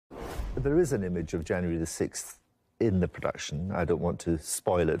There is an image of January the 6th in the production. I don't want to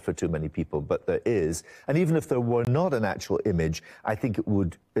spoil it for too many people, but there is. And even if there were not an actual image, I think it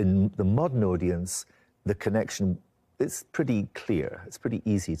would, in the modern audience, the connection is pretty clear. It's pretty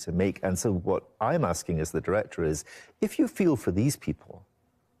easy to make. And so what I'm asking as the director is, if you feel for these people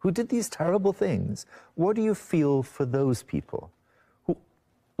who did these terrible things, what do you feel for those people who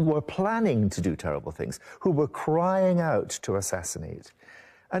were planning to do terrible things, who were crying out to assassinate?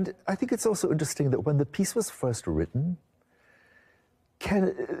 And I think it's also interesting that when the piece was first written,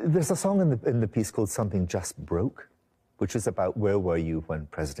 there's a song in the piece called Something Just Broke, which is about where were you when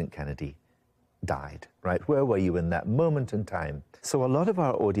President Kennedy died, right? Where were you in that moment in time? So a lot of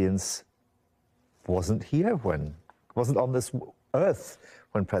our audience wasn't on this earth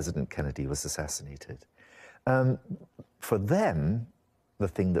when President Kennedy was assassinated. For them, the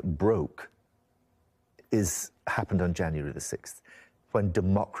thing that broke happened on January the 6th. When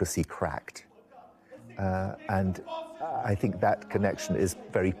democracy cracked. And I think that connection is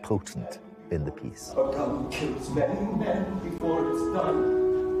very potent in the piece. A gun kills many men before it's done.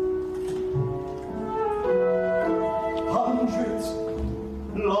 Hundreds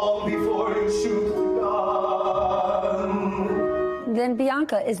long before you shoot the gun. Then,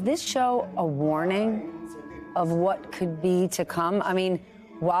 Bianca, is this show a warning of what could be to come? I mean,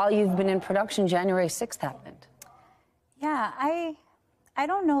 while you've been in production, January 6th happened. Yeah, I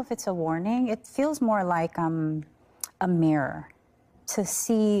don't know if it's a warning. It feels more like a mirror to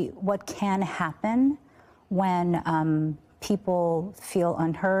see what can happen when people feel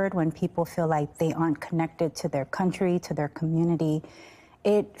unheard, when people feel like they aren't connected to their country, to their community.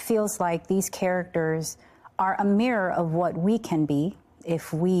 It feels like these characters are a mirror of what we can be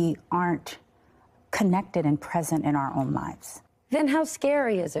if we aren't connected and present in our own lives. Then how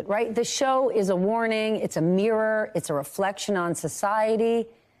scary is it, right? The show is a warning, it's a mirror, it's a reflection on society,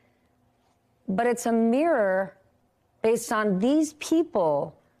 but it's a mirror based on these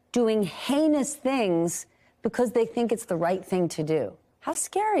people doing heinous things because they think it's the right thing to do. How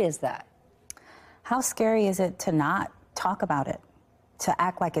scary is that? How scary is it to not talk about it, to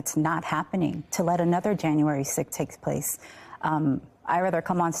act like it's not happening, to let another January 6th take place? I'd rather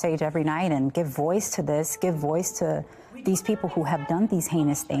come on stage every night and give voice to this, give voice to these people who have done these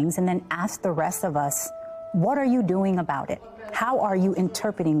heinous things, and then ask the rest of us, what are you doing about it? How are you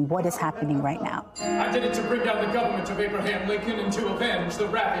interpreting what is happening right now? I did it to bring down the government of Abraham Lincoln and to avenge the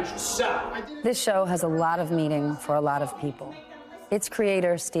ravaged South. This show has a lot of meaning for a lot of people. Its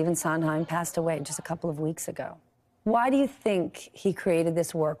creator, Stephen Sondheim, passed away just a couple of weeks ago. Why do you think he created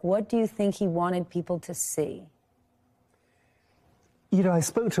this work? What do you think he wanted people to see? You know, I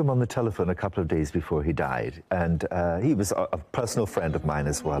spoke to him on the telephone a couple of days before he died, and he was a personal friend of mine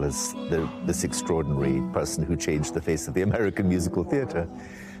as well as this extraordinary person who changed the face of the American musical theatre.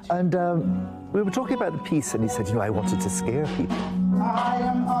 And we were talking about the piece, and he said, you know, I wanted to scare people. I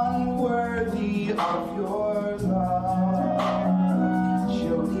am unworthy of your love.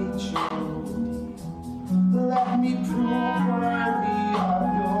 Jody, Jody, let me prove worthy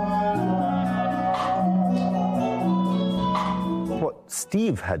of your love. What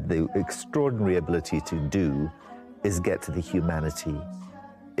Steve had the extraordinary ability to do is get to the humanity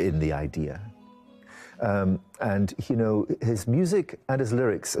in the idea. And, you know, his music and his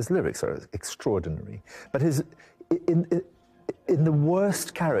lyrics are extraordinary. But in the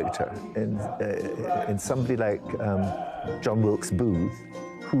worst character, in somebody like John Wilkes Booth,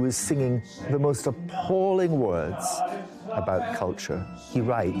 who is singing the most appalling words about culture, he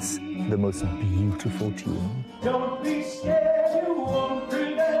writes the most beautiful tune. Don't be scared, you won't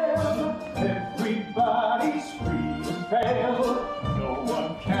prevail. Everybody's free to fail. No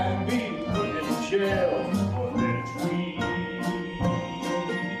one can be put in jail for their dreams.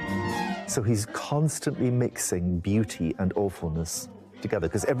 So he's constantly mixing beauty and awfulness together,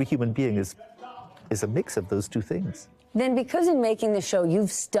 because every human being is a mix of those two things. Then because in making the show,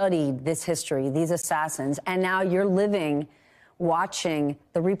 you've studied this history, these assassins, and now you're living, watching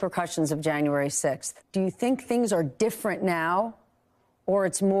the repercussions of January 6th. Do you think things are different now, or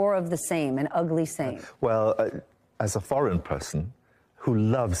it's more of the same, an ugly same? Well, as a foreign person who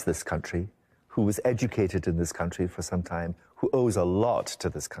loves this country, who was educated in this country for some time, who owes a lot to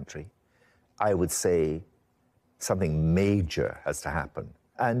this country, I would say something major has to happen.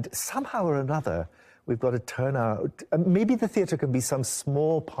 And somehow or another, we've got to turn our... Maybe the theatre can be some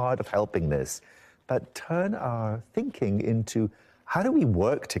small part of helping this, but turn our thinking into how do we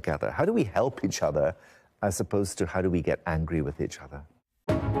work together? How do we help each other, as opposed to how do we get angry with each other?